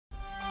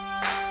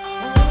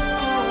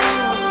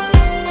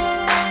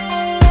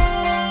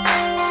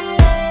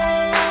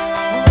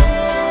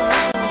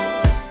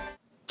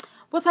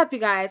what's up, you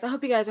guys? I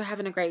hope you guys are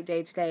having a great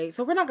day today.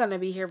 So we're not going to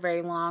be here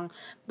very long,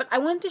 but I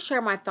wanted to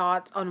share my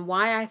thoughts on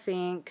why I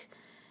think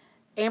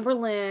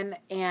Amberlynn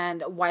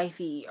and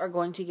Wifey are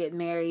going to get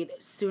married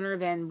sooner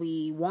than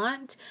we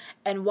want,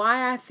 and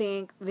why I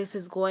think this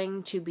is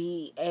going to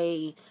be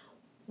a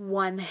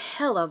one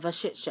hell of a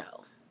shit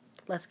show.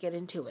 Let's get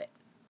into it.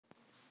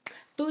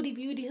 Booty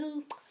beauty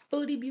who,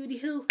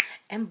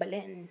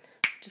 Amberlynn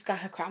just got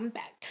her crown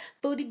back.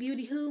 Booty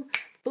beauty who,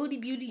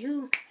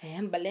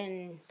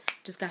 Amberlynn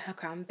just got her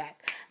crown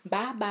back.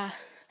 Bye bye,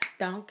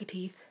 donkey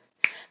teeth.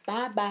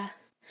 Bye bye,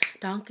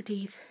 donkey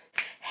teeth.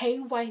 Hey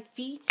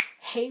wifey,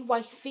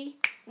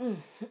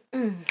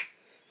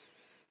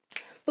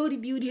 Booty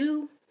beauty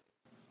who.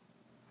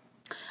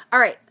 All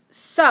right,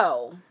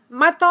 so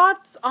my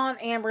thoughts on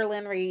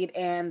Amberlynn Reid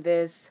and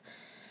this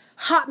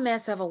hot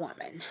mess of a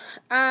woman.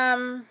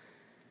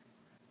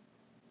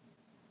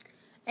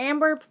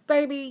 Amber,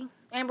 baby,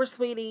 Amber,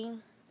 sweetie,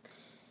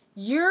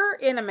 you're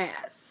in a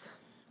mess.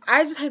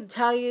 I just hate to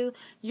tell you,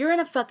 you're in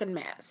a fucking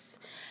mess.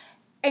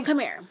 And come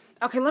here.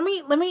 Okay, let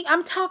me,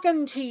 I'm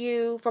talking to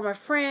you from a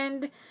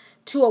friend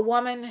to a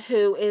woman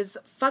who is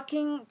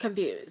fucking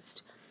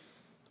confused.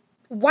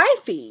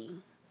 Wifey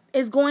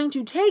is going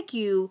to take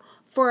you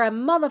for a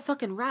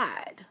motherfucking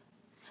ride.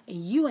 And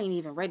you ain't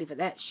even ready for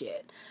that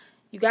shit.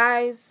 You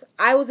guys,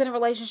 I was in a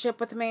relationship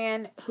with a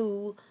man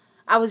who,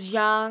 I was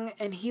young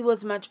and he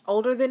was much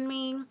older than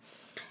me.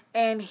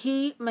 And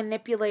he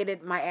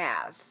manipulated my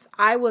ass.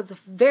 I was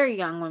very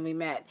young when we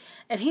met.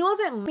 And he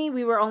wasn't me.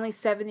 We were only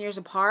 7 years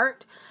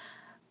apart.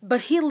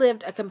 But he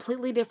lived a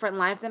completely different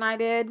life than I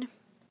did.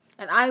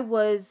 And I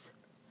was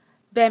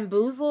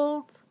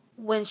bamboozled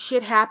when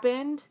shit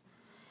happened.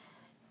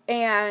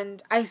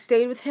 And I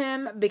stayed with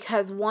him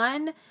because,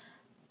 one,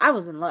 I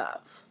was in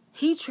love.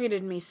 He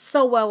treated me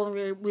so well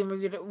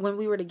when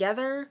we were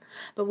together.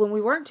 But when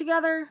we weren't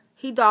together,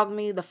 he dogged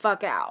me the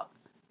fuck out.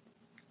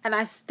 And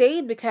I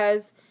stayed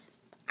because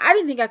I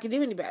didn't think I could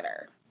do any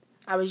better.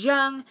 I was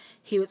young.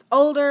 He was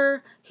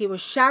older. He was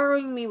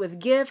showering me with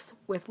gifts,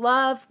 with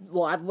love.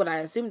 Well, what I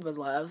assumed was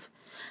love.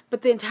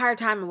 But the entire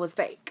time it was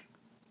fake.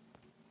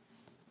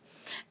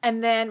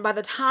 And then by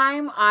the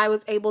time I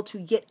was able to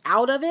get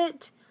out of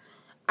it,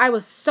 I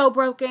was so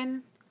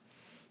broken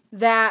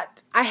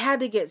that I had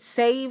to get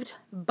saved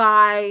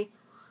by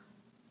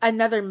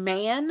another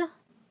man.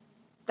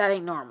 That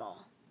ain't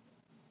normal.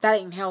 That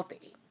ain't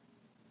healthy.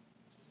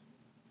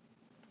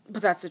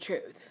 But that's the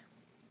truth.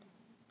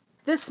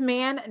 This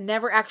man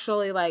never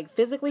actually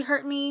physically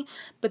hurt me,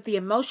 but the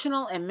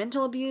emotional and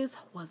mental abuse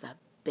was a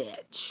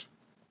bitch.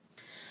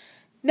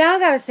 Now I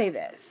gotta say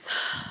this.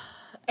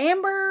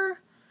 Amber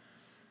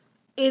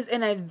is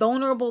in a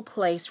vulnerable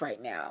place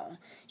right now.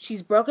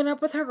 She's broken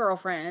up with her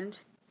girlfriend,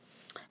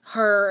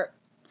 her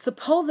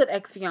supposed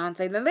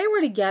ex-fiance. Then they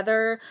were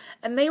together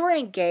and they were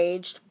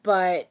engaged,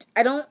 but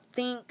I don't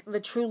think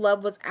the true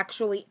love was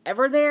actually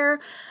ever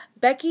there.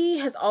 Becky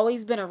has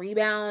always been a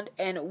rebound,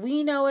 and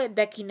we know it,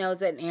 Becky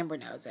knows it, and Amber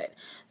knows it.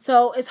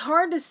 So it's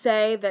hard to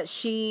say that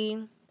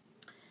she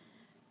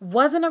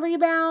wasn't a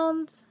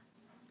rebound,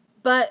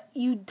 but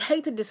you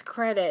hate to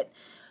discredit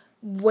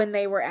when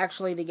they were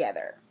actually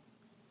together.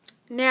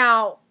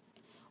 Now,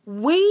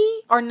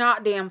 we are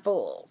not damn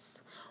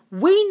fools.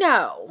 We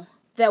know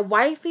that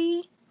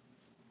Wifey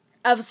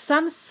of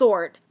some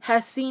sort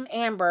has seen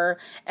Amber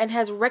and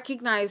has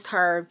recognized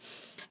her.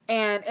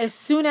 And as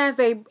soon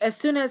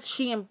as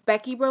she and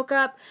Becky broke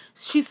up,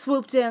 she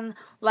swooped in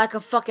like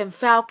a fucking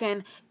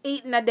falcon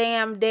eating a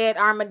damn dead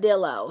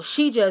armadillo.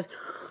 She just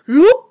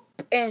whoop,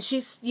 and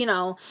she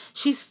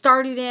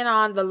started in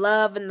on the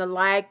love and the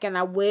like, and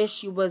I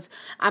wish you was,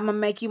 I'm gonna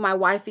make you my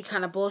wifey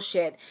kind of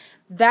bullshit.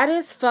 That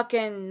is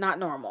fucking not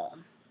normal.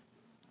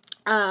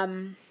 At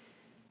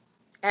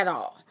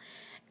all.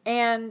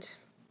 And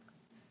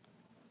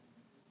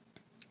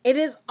it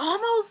is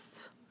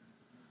almost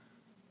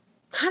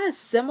kind of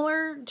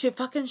similar to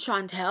fucking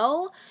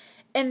Chantel,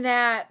 in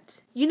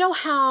that, you know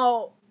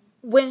how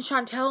when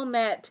Chantel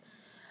met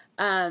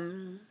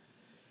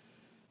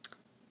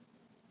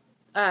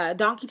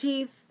Donkey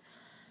Teeth,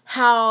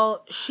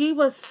 how she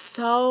was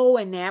so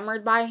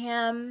enamored by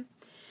him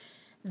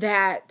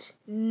that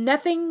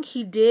nothing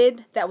he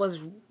did that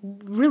was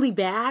really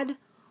bad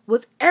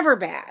was ever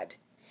bad.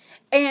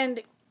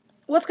 And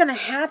what's going to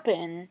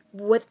happen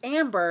with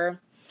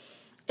Amber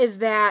is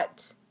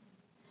that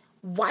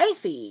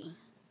Wifey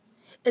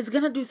is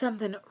going to do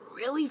something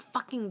really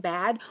fucking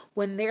bad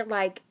when they're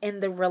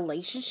in the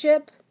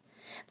relationship,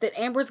 that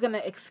Amber's going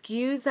to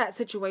excuse that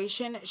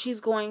situation.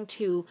 She's going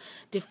to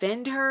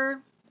defend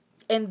her.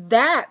 And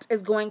that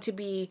is going to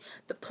be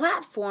the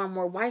platform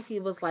where Wifey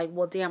was like,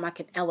 well, damn, I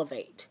can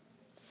elevate.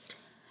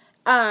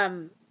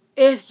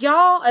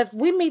 If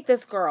we meet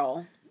this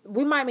girl,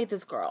 we might meet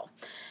this girl.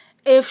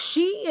 If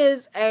she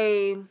is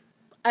a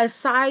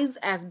size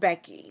as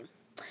Becky,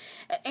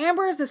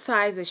 Amber is the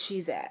size that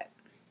she's at.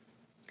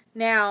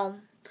 Now,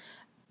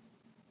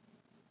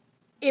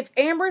 if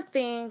Amber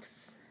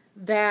thinks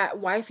that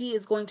Wifey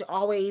is going to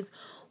always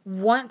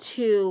want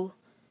to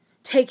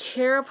take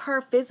care of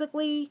her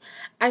physically,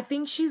 I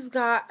think she's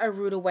got a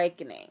rude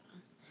awakening.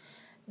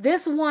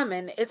 This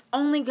woman is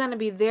only going to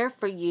be there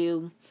for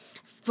you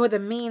for the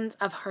means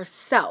of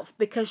herself,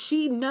 because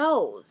she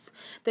knows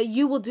that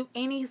you will do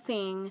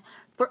anything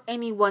for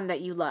anyone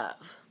that you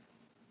love.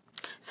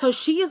 So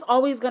she is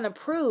always going to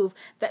prove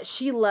that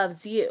she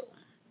loves you,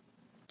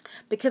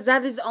 because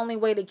that is the only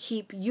way to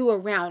keep you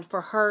around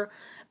for her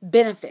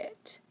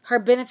benefit. Her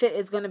benefit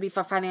is going to be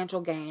for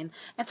financial gain,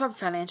 and for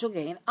financial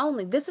gain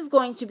only. This is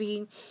going to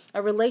be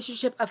a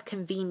relationship of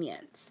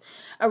convenience,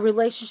 a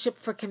relationship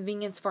for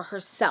convenience for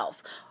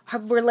herself, her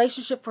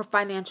relationship for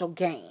financial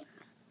gain.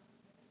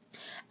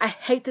 I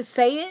hate to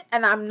say it,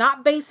 and I'm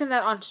not basing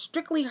that on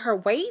strictly her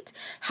weight.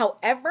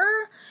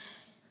 However,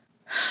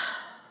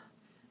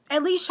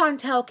 at least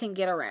Chantel can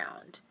get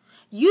around.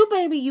 You,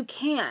 baby, you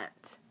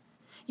can't.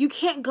 You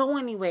can't go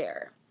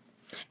anywhere.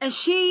 And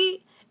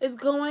she is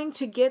going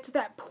to get to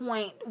that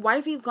point,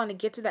 wifey is going to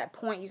get to that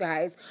point, you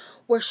guys,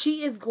 where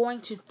she is going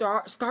to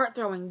start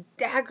throwing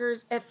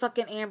daggers at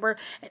fucking Amber,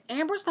 and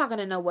Amber's not going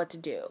to know what to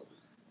do.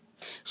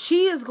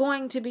 She is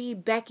going to be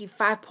Becky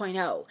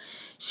 5.0.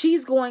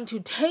 She's going to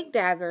take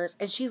daggers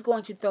and she's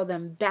going to throw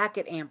them back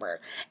at Amber.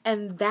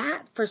 And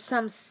that, for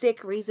some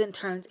sick reason,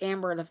 turns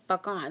Amber the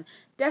fuck on.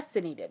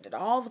 Destiny did it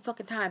all the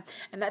fucking time.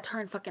 And that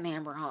turned fucking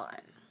Amber on.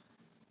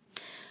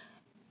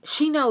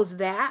 She knows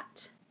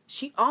that.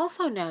 She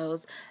also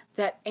knows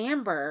that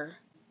Amber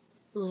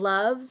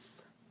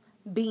loves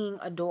being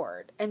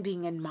adored and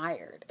being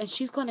admired. And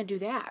she's going to do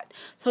that.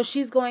 So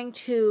she's going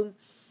to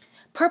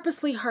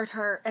purposely hurt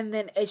her and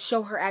then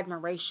show her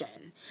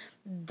admiration.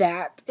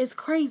 That is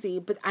crazy,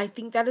 but I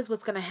think that is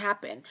what's going to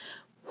happen.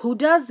 Who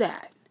does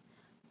that?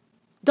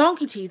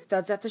 Donkey Teeth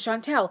does that to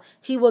Chantel.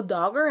 He will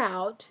dog her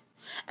out,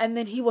 and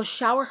then he will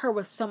shower her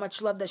with so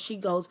much love that she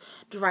goes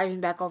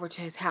driving back over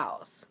to his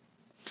house.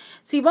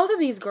 See, both of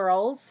these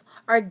girls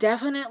are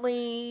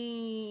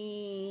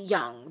definitely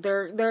young.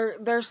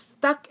 They're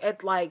stuck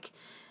at like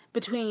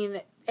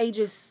between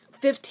ages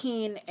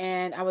 15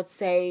 and I would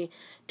say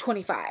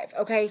 25.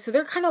 Okay, so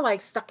they're kind of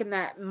like stuck in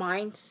that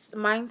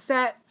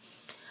mindset.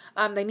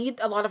 They need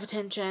a lot of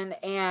attention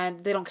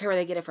and they don't care where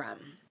they get it from.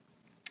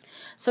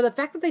 So the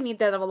fact that they need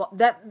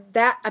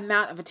that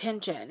amount of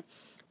attention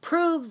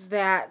proves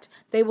that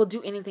they will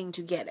do anything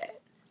to get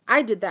it.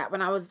 I did that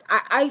when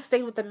I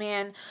stayed with a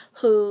man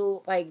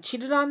who like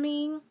cheated on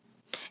me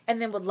and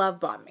then would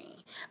love bomb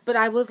me. But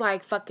I was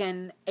like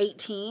fucking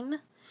 18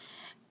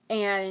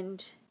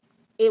 and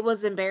it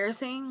was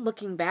embarrassing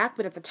looking back.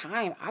 But at the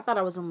time I thought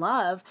I was in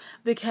love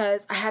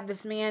because I had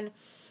this man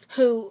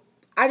who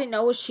I didn't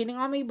know was cheating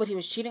on me, but he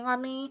was cheating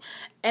on me.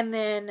 And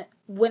then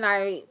when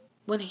I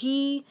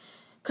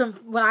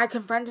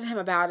confronted him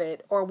about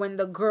it, or when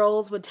the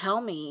girls would tell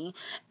me,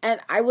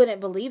 and I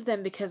wouldn't believe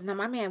them because no,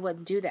 my man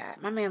wouldn't do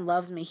that. My man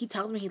loves me. He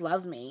tells me he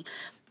loves me.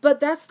 But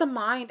that's the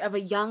mind of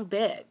a young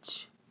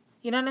bitch.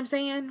 You know what I'm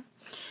saying?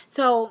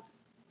 So,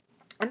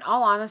 in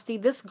all honesty,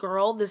 this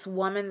girl, this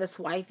woman, this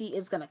wifey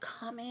is going to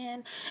come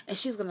in and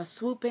she's going to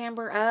swoop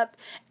Amber up.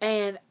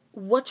 And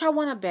what y'all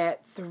want to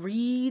bet,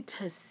 3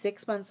 to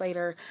 6 months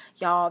later,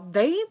 y'all,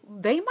 they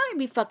might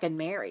be fucking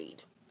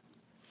married.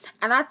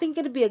 And I think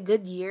it'll be a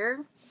good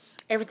year.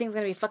 Everything's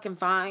going to be fucking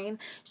fine.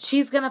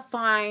 She's going to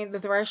find the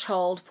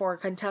threshold for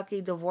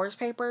Kentucky divorce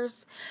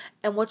papers.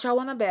 And what y'all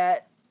want to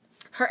bet,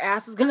 her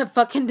ass is going to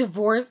fucking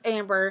divorce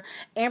Amber.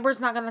 Amber's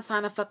not going to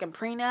sign a fucking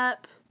prenup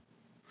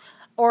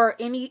or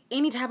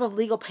any type of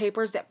legal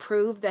papers that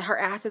prove that her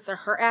assets are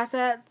her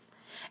assets.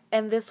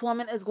 And this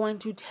woman is going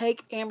to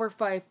take Amber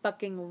for a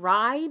fucking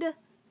ride. I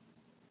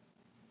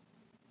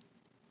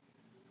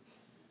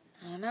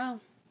don't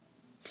know.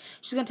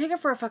 She's going to take her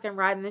for a fucking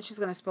ride, and then she's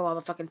going to spill all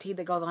the fucking tea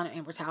that goes on in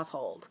Amber's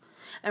household.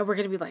 And we're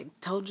going to be like,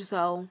 told you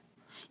so.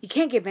 You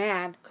can't get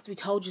mad because we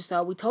told you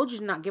so. We told you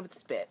to not get with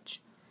this bitch.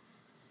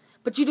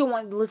 But you don't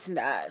want to listen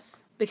to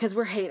us because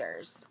we're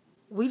haters.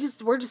 We're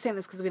just saying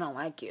this because we don't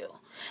like you.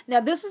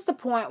 Now, this is the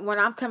point when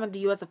I'm coming to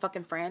you as a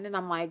fucking friend, and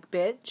I'm like,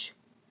 bitch,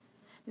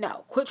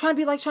 no, quit trying to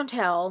be like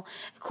Chantel.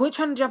 Quit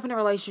trying to jump in a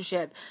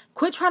relationship.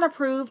 Quit trying to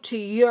prove to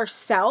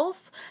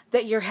yourself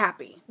that you're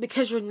happy,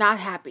 because you're not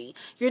happy.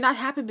 You're not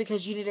happy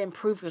because you need to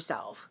improve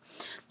yourself.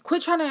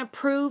 Quit trying to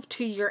prove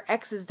to your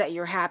exes that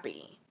you're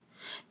happy.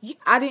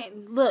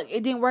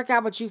 It didn't work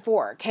out with you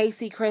four.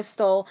 Casey,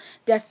 Crystal,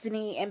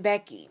 Destiny, and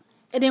Becky.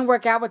 It didn't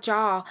work out with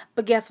y'all,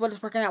 but guess what?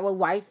 It's working out with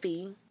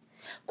wifey.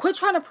 Quit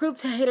trying to prove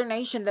to Hater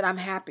Nation that I'm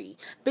happy.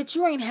 Bitch,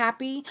 you ain't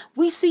happy.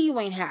 We see you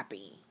ain't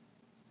happy.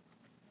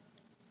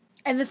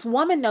 And this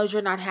woman knows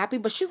you're not happy,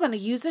 but she's going to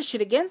use this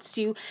shit against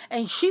you.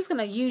 And she's going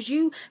to use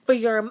you for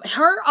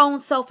her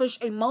own selfish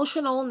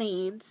emotional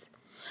needs,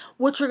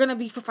 which are going to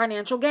be for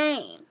financial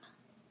gain.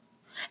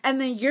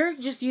 And then you're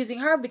just using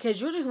her because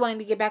you're just wanting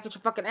to get back at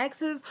your fucking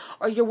exes,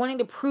 or you're wanting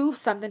to prove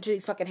something to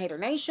these fucking Hater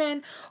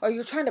Nation, or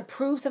you're trying to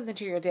prove something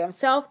to your damn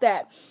self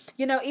that,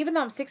 even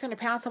though I'm 600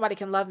 pounds, somebody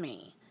can love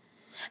me.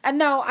 And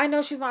no, I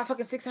know she's not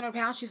fucking 600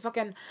 pounds. She's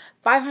fucking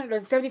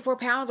 574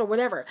 pounds or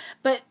whatever.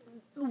 But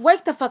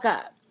wake the fuck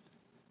up.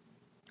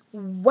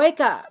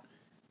 Wake up.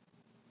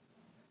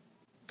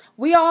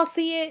 We all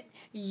see it.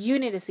 You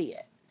need to see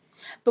it.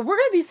 But we're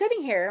going to be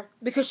sitting here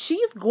because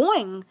she's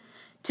going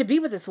to be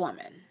with this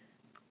woman.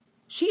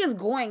 She is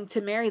going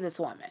to marry this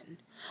woman,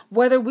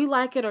 whether we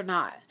like it or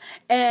not.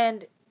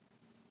 And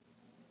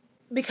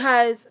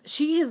because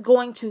she is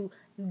going to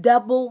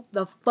double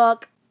the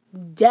fuck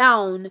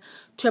down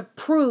to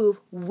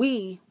prove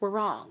we were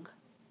wrong.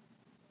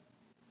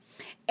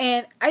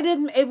 And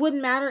it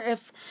wouldn't matter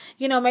if,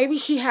 maybe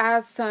she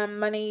has some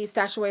money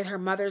stashed away in her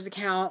mother's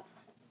account.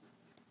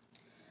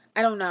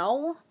 I don't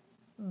know.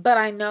 But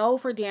I know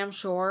for damn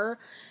sure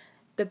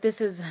that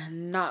this is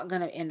not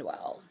going to end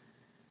well.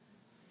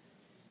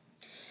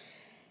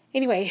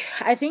 Anyway,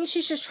 I think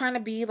she's just trying to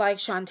be like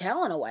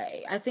Chantel in a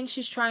way. I think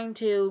she's trying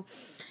to...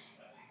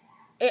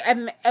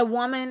 A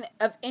woman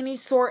of any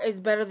sort is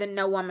better than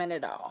no woman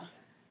at all.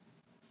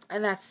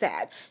 And that's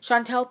sad.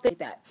 Chantel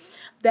thinks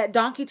that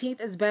donkey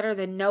teeth is better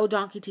than no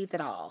donkey teeth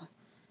at all.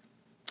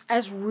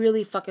 That's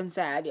really fucking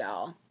sad,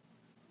 y'all.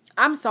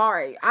 I'm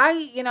sorry.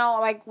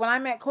 When I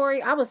met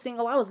Corey, I was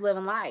single. I was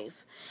living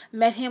life.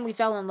 Met him. We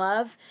fell in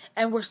love.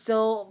 And we're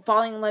still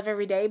falling in love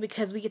every day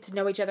because we get to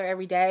know each other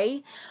every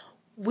day.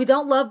 We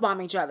don't love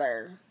bomb each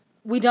other.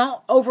 We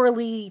don't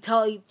overly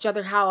tell each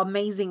other how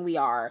amazing we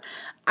are.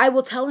 I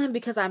will tell him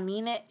because I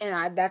mean it,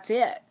 and that's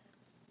it.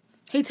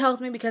 He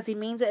tells me because he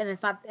means it,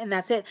 and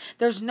that's it.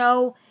 There's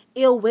no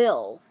ill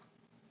will.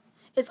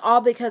 It's all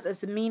because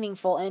it's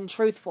meaningful and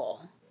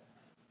truthful.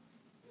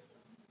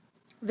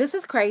 This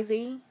is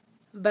crazy,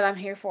 but I'm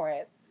here for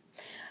it.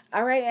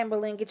 All right,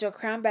 Amberlynn, get your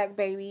crown back,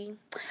 baby.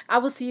 I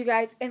will see you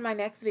guys in my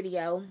next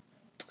video.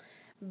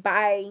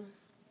 Bye.